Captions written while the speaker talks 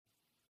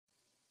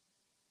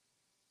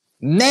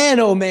Man,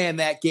 oh man,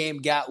 that game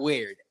got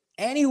weird.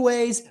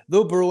 Anyways,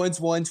 the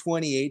Bruins won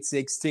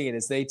 28-16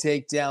 as they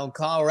take down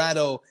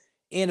Colorado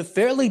in a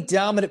fairly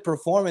dominant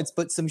performance,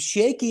 but some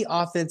shaky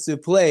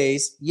offensive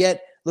plays,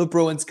 yet the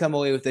Bruins come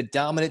away with a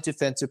dominant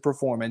defensive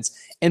performance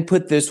and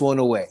put this one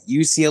away.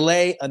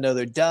 UCLA,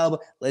 another dub.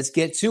 Let's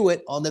get to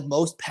it on the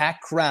most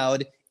packed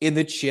crowd in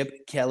the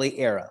Chip Kelly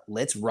era.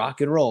 Let's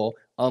rock and roll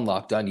on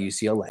Locked On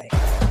UCLA.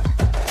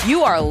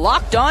 You are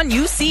Locked On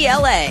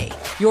UCLA,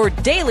 your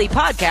daily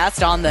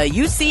podcast on the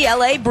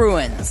UCLA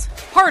Bruins.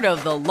 Part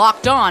of the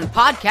Locked On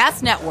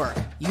Podcast Network,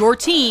 your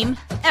team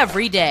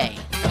every day.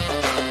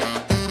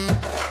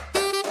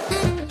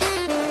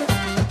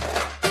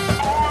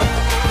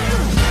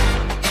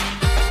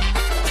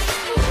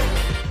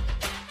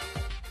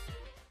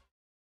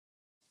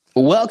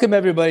 Welcome,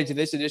 everybody, to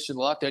this edition of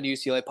the Locked On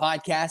UCLA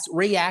Podcast,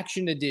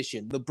 Reaction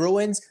Edition. The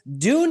Bruins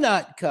do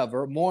not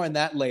cover, more on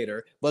that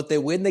later, but they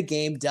win the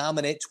game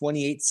dominant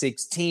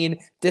 28-16,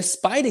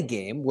 despite a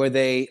game where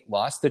they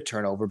lost the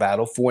turnover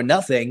battle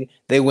 4-0.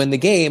 They win the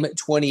game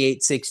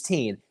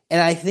 28-16.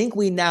 And I think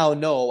we now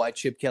know why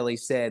Chip Kelly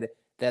said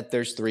that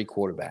there's three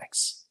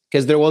quarterbacks.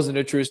 Because there wasn't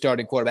a true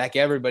starting quarterback.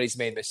 Everybody's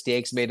made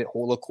mistakes, made it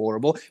look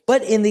horrible.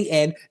 But in the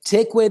end,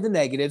 take away the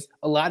negatives,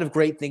 a lot of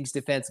great things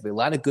defensively, a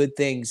lot of good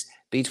things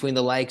between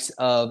the likes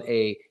of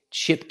a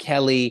Chip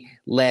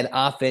Kelly-led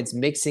offense,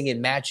 mixing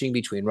and matching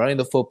between running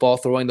the football,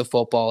 throwing the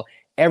football,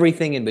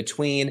 everything in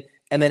between.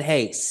 And then,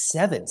 hey,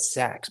 7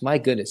 sacks. My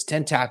goodness,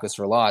 10 tackles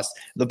for loss.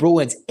 The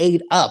Bruins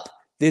ate up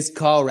this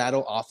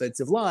Colorado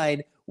offensive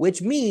line,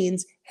 which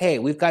means, hey,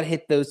 we've got to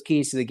hit those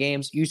keys to the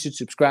games. You should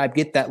subscribe,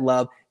 get that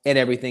love, and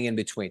everything in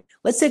between.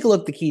 Let's take a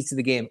look at the keys to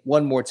the game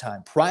one more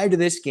time. Prior to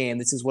this game,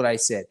 this is what I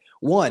said.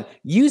 1,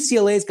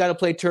 UCLA's got to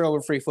play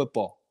turnover-free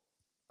football.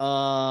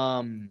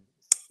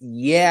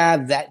 Yeah,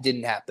 that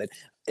didn't happen.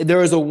 There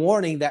was a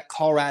warning that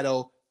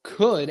Colorado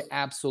could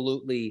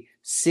absolutely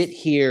sit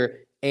here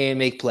and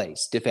make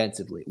plays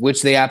defensively,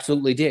 which they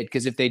absolutely did,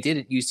 because if they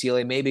didn't,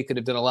 UCLA maybe could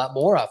have done a lot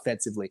more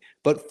offensively.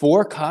 But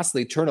 4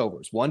 costly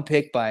turnovers, 1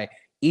 pick by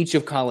each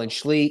of Colin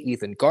Schlee,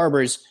 Ethan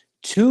Garbers,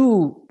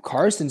 2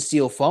 Carson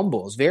Steele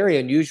fumbles, very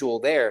unusual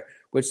there,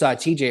 which saw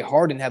TJ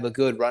Harden have a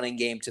good running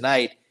game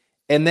tonight.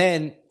 And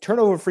then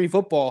turnover-free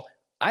football,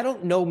 I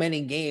don't know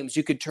many games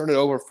you could turn it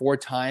over 4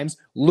 times,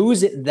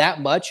 lose it that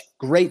much.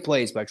 Great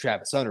plays by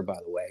Travis Hunter, by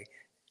the way,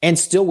 and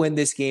still win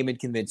this game in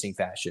convincing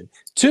fashion.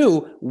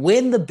 2,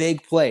 win the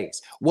big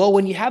plays. Well,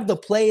 when you have the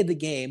play of the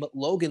game,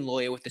 Logan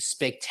Loya with a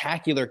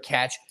spectacular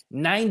catch,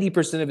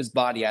 90% of his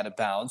body out of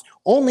bounds,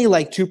 only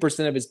like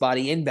 2% of his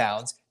body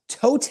inbounds,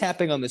 toe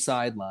tapping on the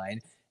sideline,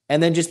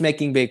 and then just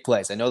making big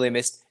plays. I know they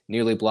missed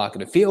nearly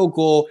blocking a field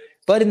goal,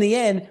 but in the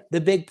end,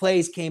 the big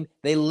plays came.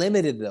 They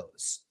limited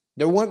those.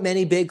 There weren't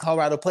many big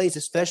Colorado plays,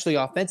 especially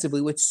offensively,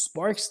 which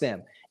sparks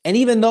them. And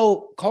even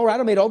though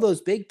Colorado made all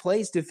those big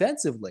plays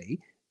defensively,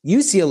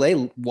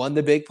 UCLA won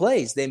the big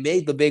plays. They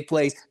made the big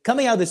plays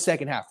coming out of the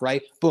second half,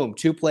 right? Boom,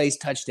 2 plays,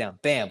 touchdown,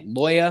 bam,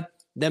 Loya,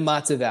 then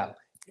Matavao.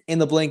 In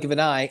the blink of an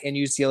eye, and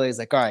UCLA is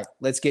like, all right,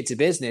 let's get to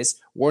business.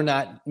 We're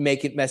not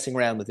messing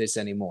around with this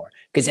anymore.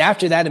 Because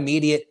after that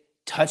immediate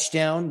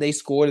touchdown they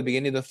scored at the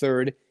beginning of the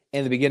third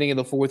and the beginning of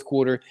the fourth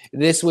quarter,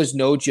 this was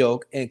no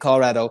joke in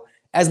Colorado.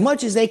 As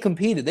much as they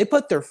competed, they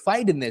put their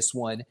fight in this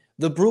one.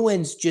 The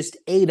Bruins just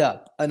ate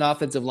up an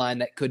offensive line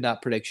that could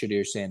not predict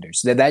Shedeur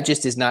Sanders. That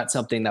just is not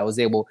something that was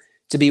able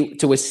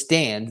to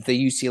withstand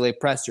the UCLA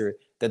pressure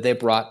that they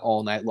brought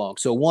all night long.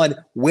 So 1,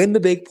 win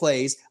the big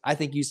plays. I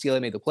think UCLA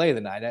made the play of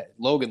the night.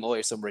 Logan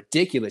Loya, some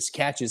ridiculous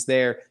catches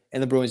there,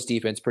 and the Bruins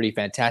defense pretty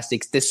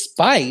fantastic.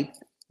 Despite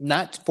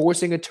not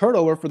forcing a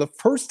turnover for the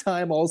first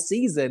time all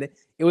season,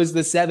 it was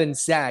the 7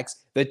 sacks,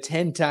 the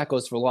 10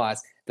 tackles for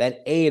loss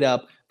that ate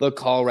up the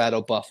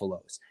Colorado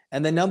Buffaloes.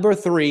 And the number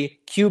 3,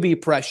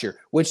 QB pressure,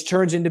 which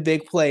turns into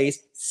big plays,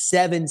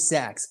 7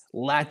 sacks,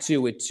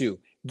 Latu with 2.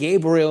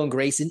 Gabriel and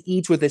Grayson,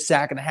 each with a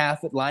sack and a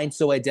half, line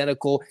so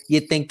identical,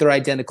 you'd think they're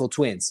identical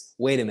twins.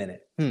 Wait a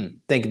minute.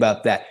 Think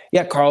about that.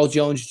 Yeah, Carl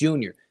Jones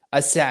Jr.,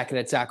 a sack and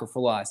a tackle for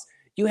loss.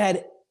 You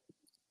had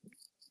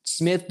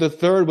Smith the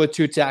third with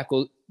 2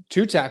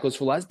 tackles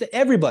for loss.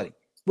 Everybody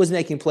was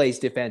making plays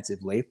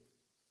defensively. It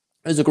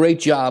was a great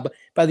job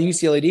by the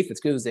UCLA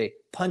defense because it was a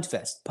punt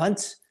fest.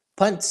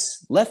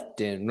 Punts left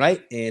and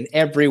right and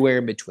everywhere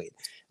in between.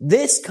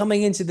 This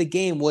coming into the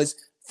game was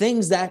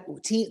things that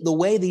the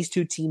way these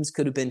 2 teams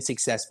could have been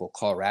successful.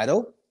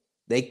 Colorado,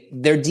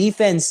 their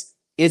defense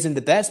isn't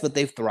the best, but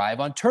they thrive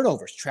on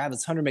turnovers.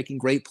 Travis Hunter making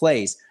great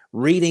plays,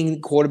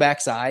 reading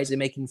quarterback's eyes and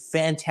making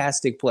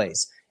fantastic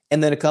plays.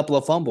 And then a couple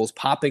of fumbles,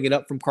 popping it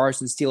up from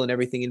Carson Steele and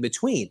everything in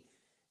between.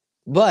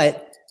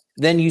 But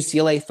then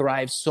UCLA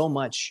thrives so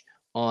much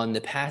on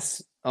the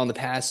pass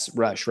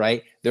rush,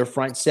 right? Their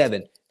front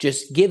 7,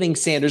 just giving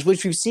Sanders,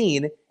 which we've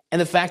seen. And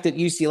the fact that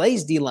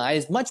UCLA's D-line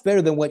is much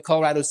better than what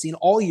Colorado's seen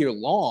all year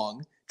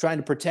long, trying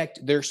to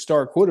protect their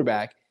star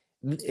quarterback,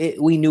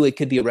 we knew it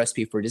could be a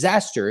recipe for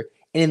disaster.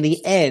 And in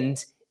the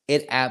end,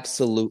 it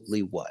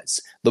absolutely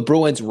was. The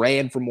Bruins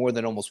ran for more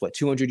than almost,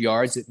 200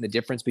 yards. And the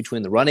difference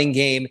between the running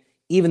game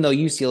even though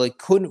UCLA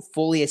couldn't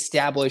fully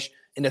establish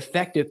an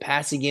effective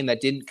passing game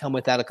that didn't come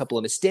without a couple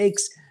of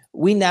mistakes,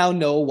 we now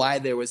know why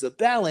there was a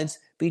balance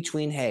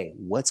between, hey,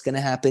 what's going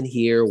to happen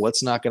here?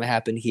 What's not going to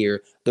happen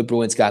here? The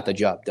Bruins got the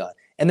job done.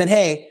 And then,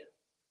 hey,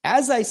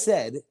 as I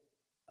said,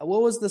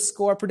 what was the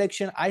score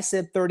prediction? I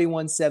said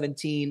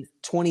 31-17,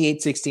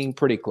 28-16,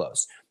 pretty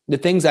close. The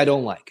things I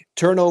don't like,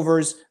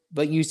 turnovers,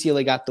 but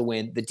UCLA got the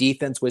win. The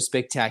defense was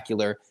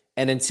spectacular.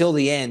 And until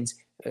the end,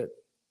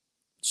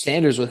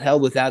 Sanders was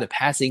held without a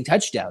passing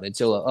touchdown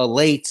until a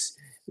late,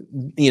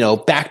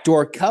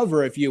 backdoor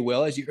cover, if you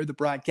will, as you heard the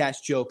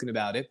broadcast joking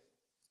about it.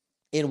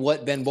 And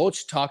what Ben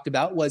Bolch talked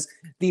about was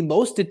the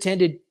most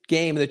attended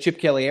game of the Chip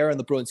Kelly era, and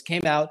the Bruins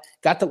came out,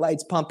 got the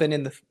lights pumping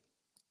in the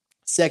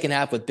second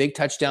half with big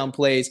touchdown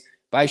plays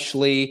by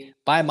Schlee,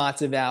 by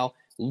Matavao.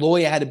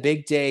 Loya had a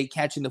big day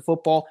catching the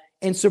football.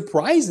 And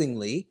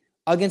surprisingly,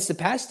 against the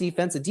pass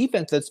defense, a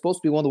defense that's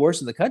supposed to be one of the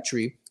worst in the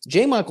country,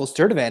 J. Michael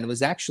Sturdivant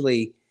was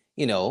actually,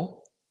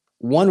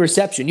 one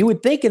reception. You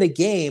would think in a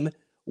game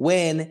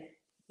when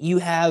you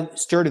have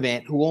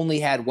Sturdivant, who only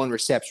had one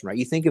reception, right?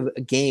 You think of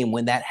a game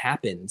when that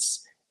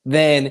happens,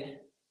 then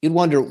you'd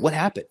wonder what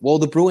happened. Well,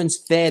 the Bruins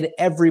fed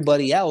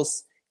everybody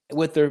else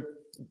with their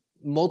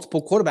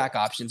multiple quarterback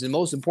options. And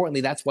most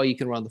importantly, that's why you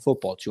can run the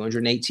football.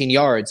 218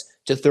 yards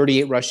to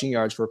 38 rushing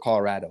yards for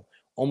Colorado.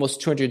 Almost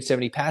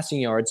 270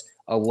 passing yards.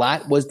 A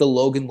lot was the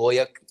Logan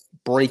Loya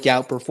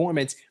breakout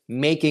performance,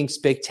 making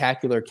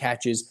spectacular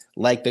catches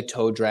like the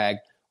toe drag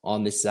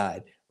on this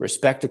side.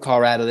 Respect to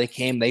Colorado. They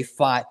came, they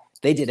fought,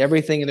 they did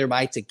everything in their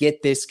might to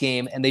get this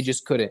game, and they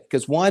just couldn't.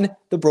 Because one,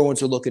 the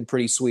Bruins are looking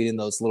pretty sweet in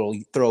those little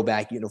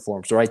throwback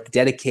uniforms, right? The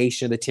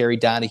dedication of the Terry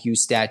Donahue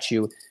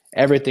statue,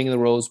 everything in the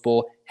Rose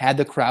Bowl, had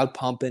the crowd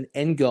pumping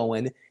and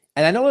going.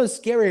 And I know it was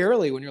scary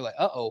early when you're like,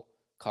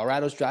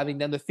 Colorado's driving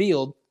down the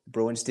field. The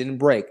Bruins didn't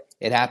break.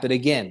 It happened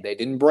again. They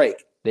didn't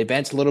break. They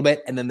bent a little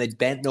bit, and then they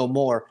bent no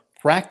more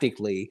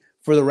practically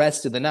for the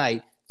rest of the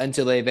night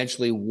until they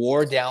eventually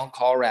wore down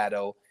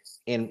Colorado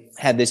and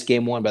had this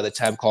game won by the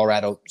time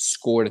Colorado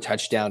scored a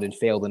touchdown and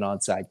failed an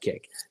onside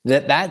kick.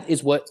 That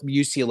is what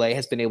UCLA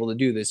has been able to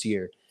do this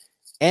year.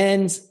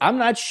 And I'm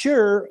not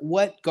sure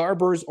what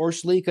Garbers or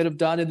Schlee could have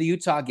done in the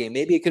Utah game.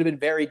 Maybe it could have been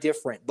very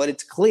different, but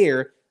it's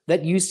clear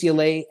that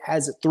UCLA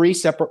has three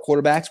separate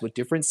quarterbacks with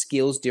different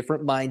skills,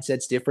 different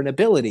mindsets, different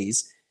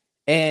abilities.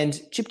 And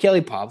Chip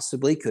Kelly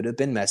possibly could have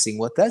been messing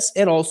with us.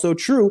 And also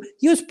true,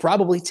 he was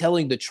probably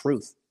telling the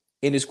truth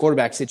in his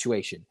quarterback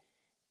situation.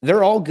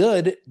 They're all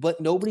good,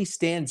 but nobody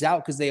stands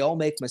out because they all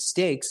make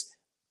mistakes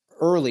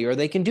early, or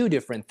they can do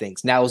different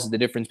things. Now is the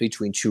difference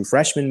between true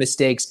freshman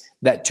mistakes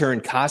that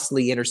turn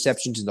costly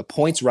interceptions into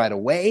points right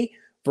away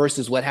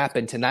versus what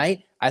happened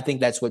tonight. I think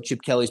that's what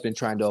Chip Kelly's been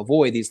trying to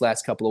avoid these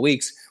last couple of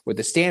weeks with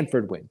the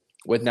Stanford win,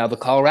 with now the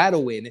Colorado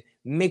win,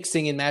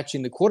 mixing and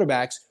matching the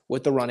quarterbacks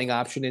with the running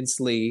option in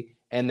Schlee,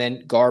 and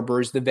then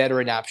Garbers, the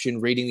veteran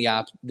option, reading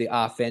the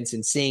offense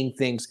and seeing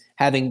things,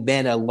 having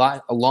been a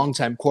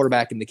long-time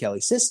quarterback in the Kelly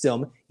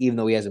system, even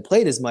though he hasn't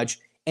played as much,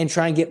 and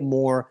try and get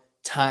more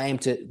time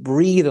to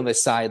breathe on the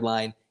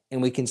sideline,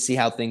 and we can see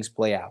how things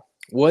play out.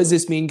 What does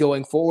this mean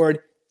going forward?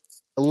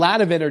 A lot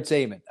of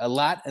entertainment, a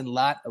lot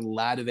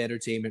of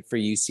entertainment for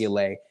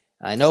UCLA.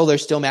 I know they're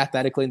still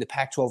mathematically in the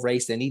Pac-12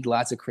 race. They need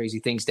lots of crazy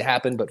things to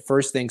happen, but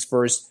first things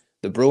first,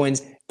 the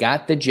Bruins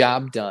got the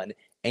job done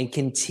and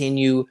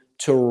continue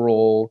to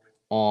roll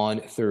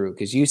on through,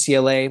 because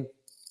UCLA,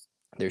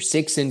 they're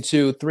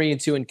 6-2,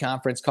 3-2 in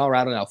conference.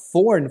 Colorado now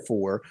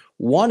 4-4,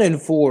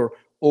 1-4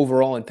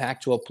 overall in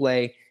Pac-12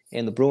 play,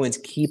 and the Bruins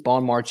keep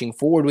on marching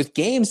forward with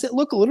games that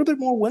look a little bit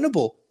more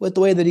winnable with the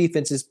way the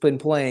defense has been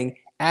playing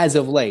as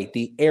of late.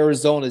 The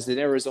Arizonas and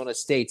Arizona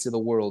States of the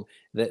world,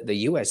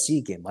 the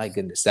USC game, my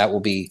goodness, that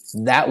will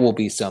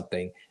be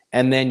something.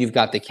 And then you've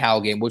got the Cal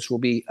game, which will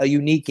be a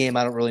unique game.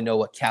 I don't really know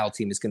what Cal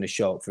team is going to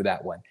show up for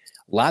that one.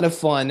 A lot of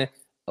fun,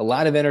 a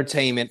lot of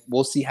entertainment.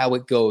 We'll see how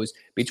it goes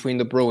between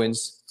the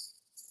Bruins,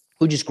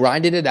 who just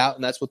grinded it out,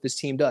 and that's what this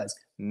team does.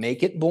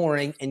 Make it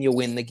boring, and you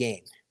win the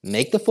game.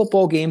 Make the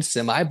football game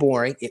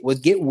semi-boring. It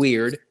would get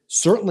weird,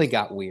 certainly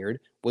got weird,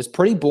 was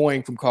pretty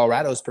boring from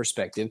Colorado's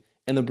perspective,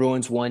 and the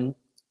Bruins won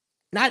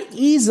not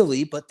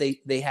easily, but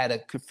they had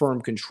a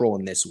firm control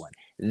in this one.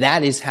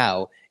 That is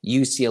how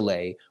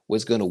UCLA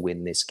was going to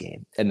win this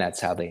game, and that's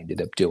how they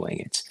ended up doing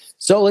it.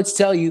 So let's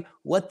tell you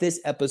what this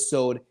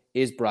episode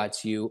is brought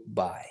to you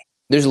by.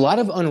 There's a lot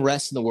of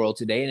unrest in the world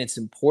today, and it's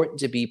important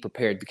to be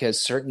prepared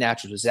because certain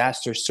natural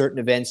disasters, certain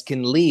events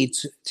can lead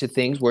to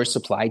things where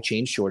supply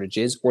chain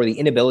shortages or the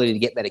inability to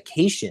get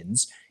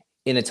medications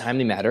in a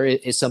timely manner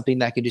is something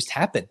that could just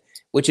happen,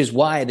 which is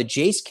why the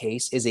Jace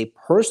case is a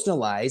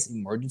personalized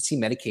emergency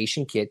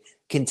medication kit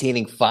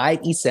containing 5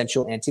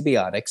 essential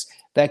antibiotics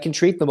that can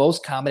treat the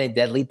most common and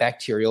deadly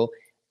bacterial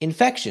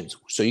infections.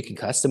 So you can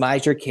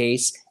customize your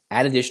case,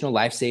 add additional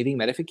life-saving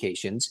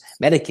medications,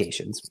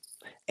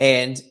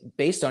 and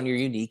based on your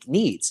unique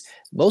needs.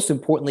 Most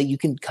importantly, you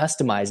can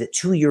customize it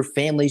to your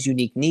family's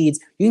unique needs.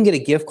 You can get a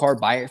gift card,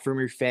 buy it from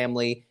your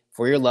family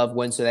for your loved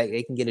ones so that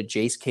they can get a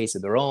Jace case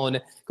of their own.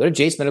 Go to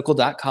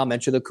jacemedical.com,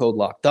 enter the code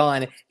Locked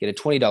On, get a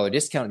 $20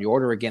 discount on your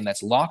order. Again,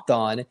 that's Locked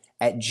On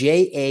at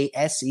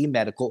JASE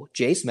Medical,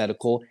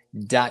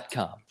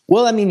 jacemedical.com.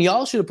 Well, I mean,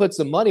 y'all should have put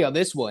some money on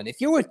this one.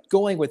 If you were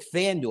going with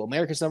FanDuel,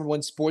 America's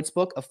 #1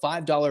 sportsbook, a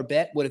 $5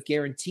 bet would have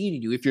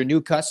guaranteed you, if you're a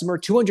new customer,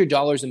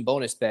 $200 in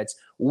bonus bets,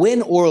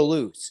 win or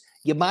lose.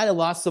 You might have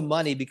lost some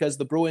money because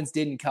the Bruins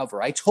didn't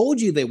cover. I told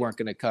you they weren't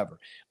going to cover.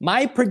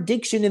 My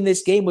prediction in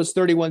this game was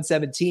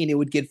 31-17. It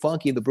would get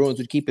funky. The Bruins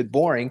would keep it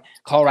boring.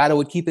 Colorado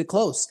would keep it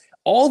close.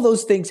 All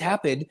those things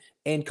happened,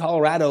 and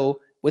Colorado,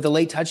 with a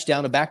late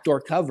touchdown, a backdoor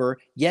cover.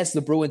 Yes,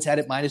 the Bruins had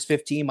it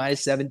 -15,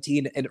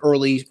 -17 in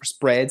early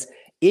spreads.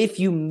 If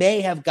you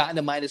may have gotten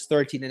to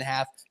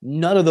 -13.5,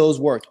 none of those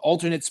worked.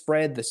 Alternate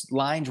spread, the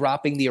line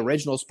dropping, the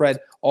original spread,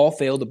 all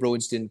failed. The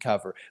Bruins didn't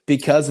cover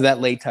because of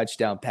that late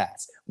touchdown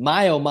pass.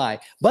 My, oh my.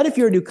 But if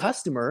you're a new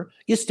customer,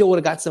 you still would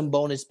have got some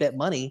bonus bet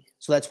money.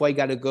 So that's why you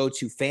got to go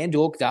to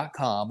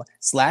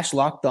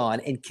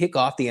FanDuel.com/LockedOn and kick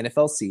off the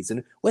NFL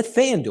season with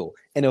FanDuel,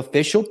 an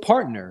official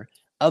partner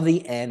of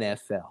the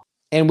NFL.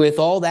 And with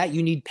all that,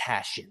 you need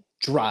passion,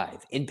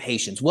 drive, and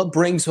patience. What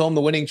brings home the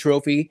winning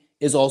trophy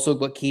is also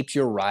what keeps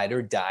your ride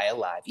or die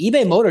alive.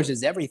 eBay Motors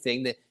is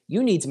everything that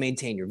you need to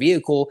maintain your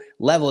vehicle,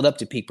 level it up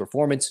to peak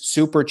performance,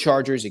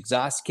 superchargers,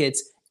 exhaust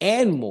kits,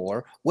 and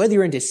more. Whether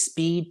you're into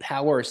speed,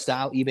 power, or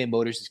style, eBay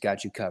Motors has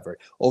got you covered.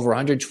 Over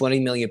 120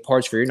 million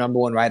parts for your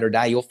 #1 ride or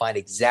die. You'll find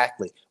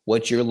exactly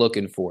what you're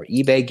looking for.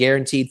 eBay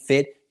Guaranteed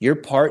Fit. Your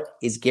part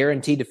is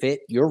guaranteed to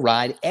fit your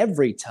ride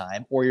every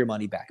time or your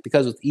money back.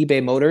 Because with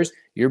eBay Motors,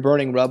 you're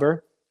burning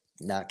rubber,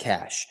 not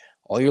cash.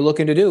 All you're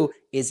looking to do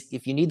is,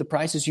 if you need the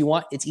prices you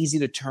want, it's easy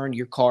to turn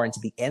your car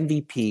into the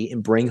MVP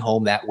and bring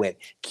home that win.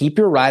 Keep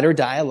your ride or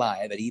die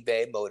alive at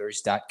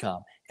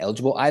ebaymotors.com.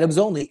 Eligible items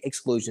only.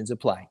 Exclusions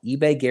apply.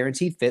 eBay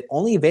Guaranteed Fit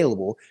only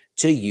available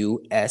to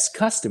U.S.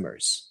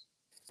 customers.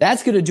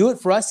 That's going to do it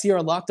for us here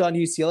on Locked On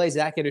UCLA.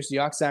 Zach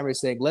Anderson-Yoxheimer is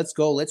saying, let's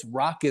go, let's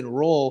rock and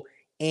roll.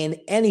 And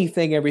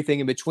anything, everything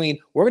in between.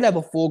 We're going to have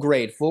a full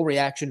grade, full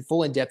reaction,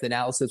 full in-depth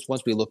analysis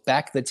once we look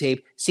back at the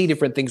tape, see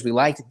different things we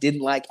liked, didn't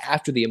like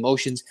after the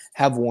emotions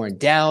have worn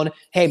down.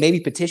 Hey,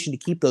 maybe petition to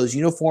keep those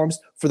uniforms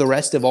for the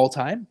rest of all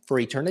time, for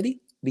eternity,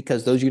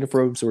 because those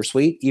uniforms were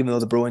sweet, even though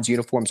the Bruins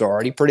uniforms are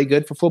already pretty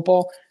good for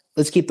football.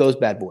 Let's keep those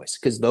bad boys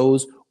because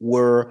those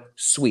were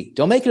sweet.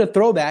 Don't make it a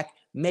throwback.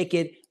 Make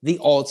it the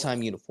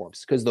all-time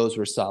uniforms because those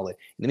were solid.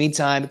 In the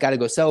meantime, got to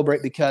go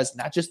celebrate because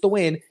not just the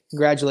win.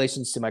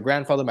 Congratulations to my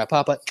grandfather, my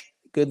papa.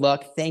 Good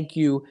luck. Thank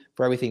you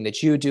for everything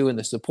that you do and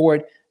the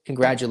support.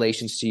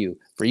 Congratulations to you.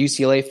 For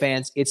UCLA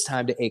fans, it's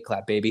time to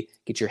 8-clap, baby.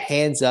 Get your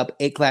hands up.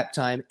 8-clap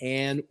time.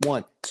 And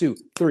 1, 2,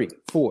 3,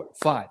 4,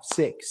 5,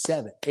 6,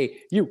 7,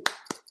 8.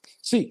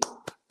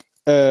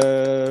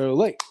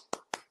 UCLA.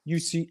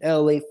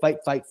 UCLA fight,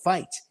 fight,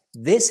 fight.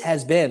 This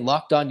has been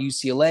Locked On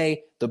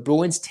UCLA. The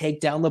Bruins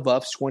take down the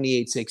Buffs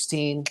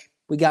 28-16.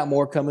 We got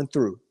more coming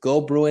through. Go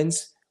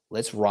Bruins.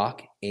 Let's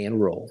rock and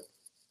roll.